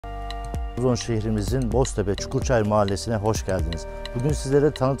Trabzon şehrimizin Boztepe Çukurçay mahallesine hoş geldiniz. Bugün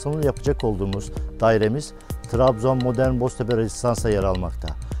sizlere tanıtımını yapacak olduğumuz dairemiz Trabzon Modern Boztepe Rezidans'ta yer almakta.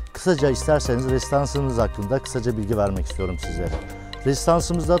 Kısaca isterseniz rezidansımız hakkında kısaca bilgi vermek istiyorum sizlere.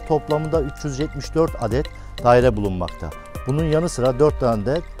 Rezidansımızda toplamda 374 adet daire bulunmakta. Bunun yanı sıra 4 tane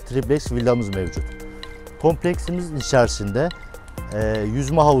de triplex villamız mevcut. Kompleksimiz içerisinde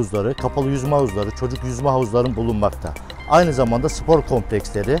yüzme havuzları, kapalı yüzme havuzları, çocuk yüzme havuzları bulunmakta. Aynı zamanda spor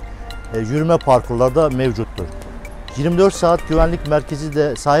kompleksleri, yürüme parkurları da mevcuttur. 24 saat güvenlik merkezi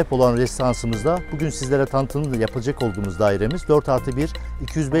de sahip olan rezidansımızda bugün sizlere tanıtımını yapacak olduğumuz dairemiz 4+1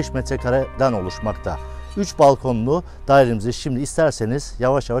 205 metrekareden oluşmakta. 3 balkonlu dairemizi şimdi isterseniz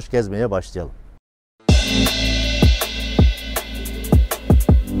yavaş yavaş gezmeye başlayalım.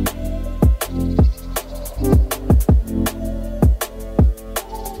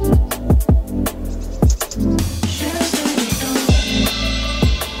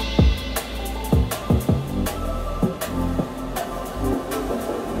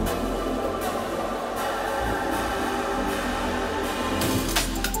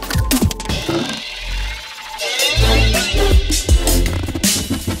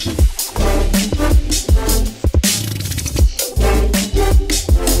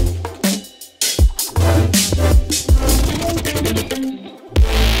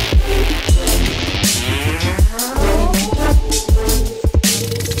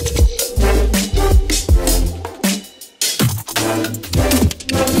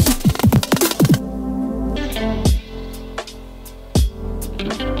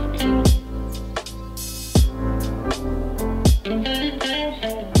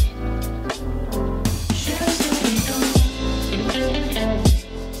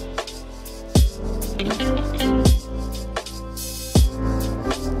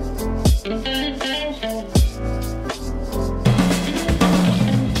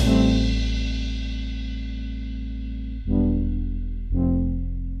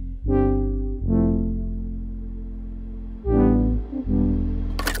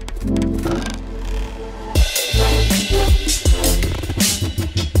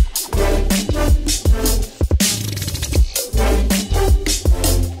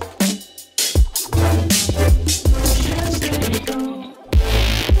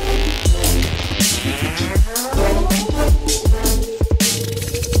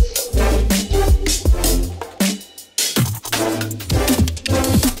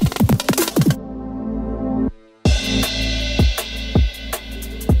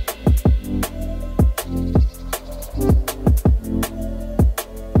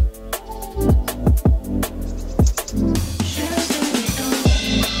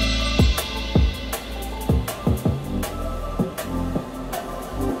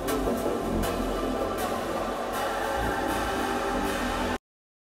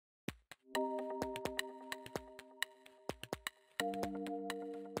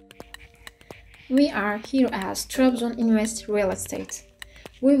 We are here as Trabzon Invest Real Estate.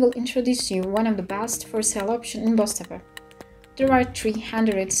 We will introduce you one of the best for sale options in Boztepe. There are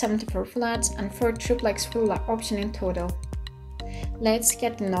 374 flats and 4 triplex villa options in total. Let's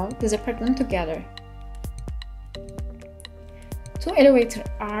get to know this apartment together. 2 elevators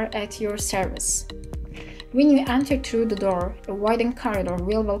are at your service. When you enter through the door, a widened corridor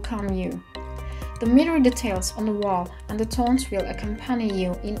will welcome you. The mirror details on the wall and the tones will accompany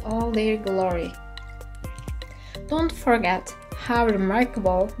you in all their glory. Don't forget how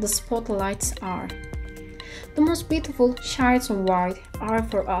remarkable the spotlights are. The most beautiful shades of white are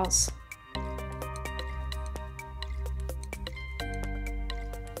for us.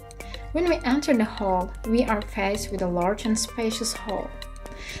 When we enter the hall, we are faced with a large and spacious hall.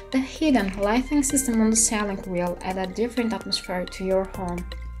 The hidden lighting system on the ceiling will add a different atmosphere to your home.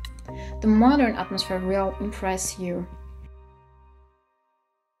 The modern atmosphere will impress you.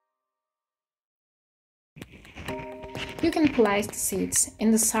 You can place the seats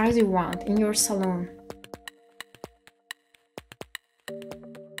in the size you want in your salon.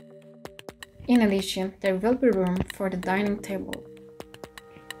 In addition, there will be room for the dining table.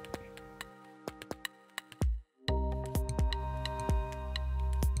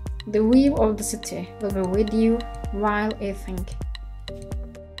 The view of the city will be with you while eating.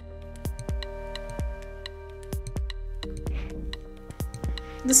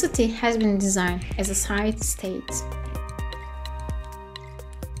 The city has been designed as a city-state.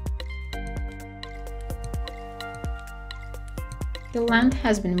 The land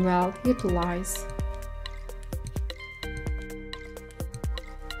has been well utilized.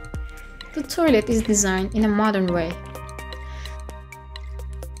 The toilet is designed in a modern way.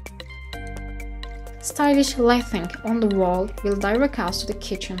 Stylish lighting on the wall will direct us to the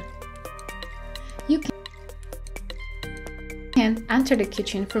kitchen. can enter the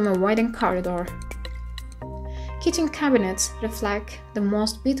kitchen from a widened corridor. Kitchen cabinets reflect the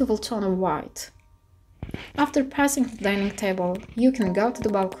most beautiful tone of white. After passing the dining table, you can go to the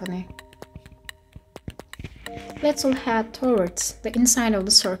balcony. Let's all head towards the inside of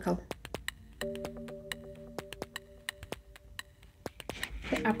the circle.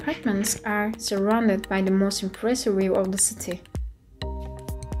 The apartments are surrounded by the most impressive view of the city.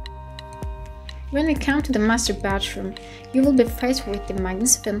 When we come to the master bathroom, you will be faced with the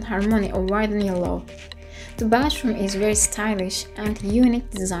magnificent harmony of white and yellow. The bathroom is very stylish and unique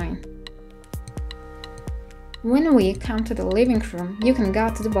design. When we come to the living room, you can go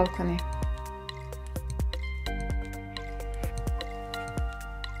to the balcony.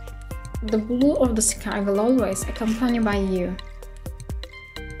 The blue of the sky will always accompany by you.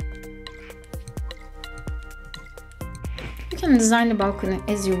 You can design the balcony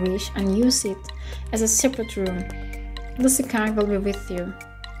as you wish and use it as a separate room. The sky will be with you.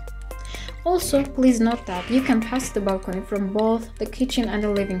 Also, please note that you can pass the balcony from both the kitchen and the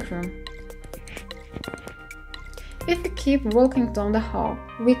living room. If we keep walking down the hall,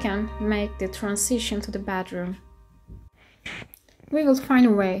 we can make the transition to the bedroom. We will find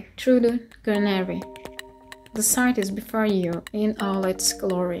a way through the granary. The site is before you in all its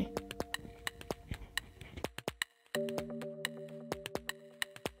glory.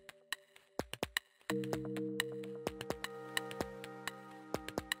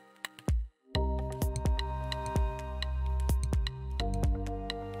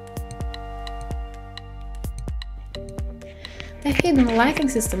 The hidden lighting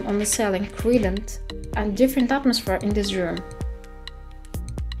system on the ceiling created a different atmosphere in this room.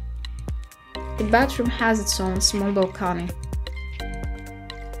 The bathroom has its own small balcony.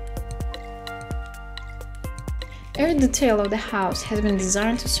 Every detail of the house has been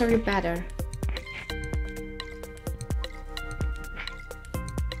designed to serve you better.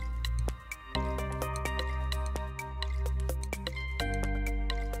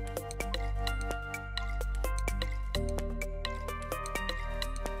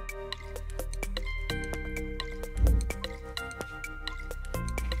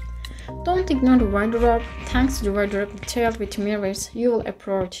 Don't ignore the wardrobe. Thanks to the wardrobe detailed with mirrors, you will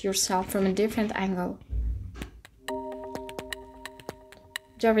approach yourself from a different angle.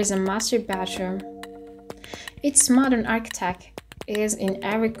 There is a master bathroom. Its modern architecture is in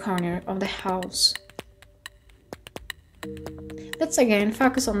every corner of the house. Let's again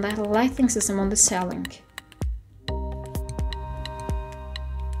focus on the lighting system on the ceiling.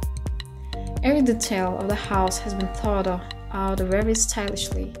 Every detail of the house has been thought out very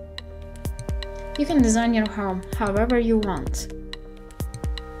stylishly. You can design your home however you want.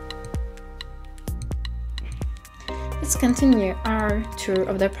 Let's continue our tour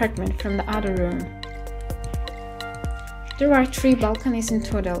of the apartment from the other room. There are 3 balconies in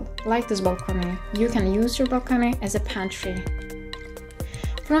total. Like this balcony, you can use your balcony as a pantry.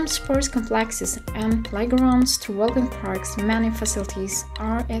 From sports complexes and playgrounds to walking parks, many facilities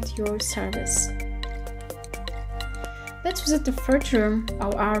are at your service. Let's visit the 3rd room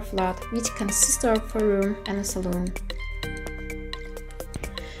of our flat, which consists of a room and a saloon.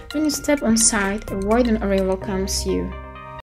 When you step on site, a widened area welcomes you.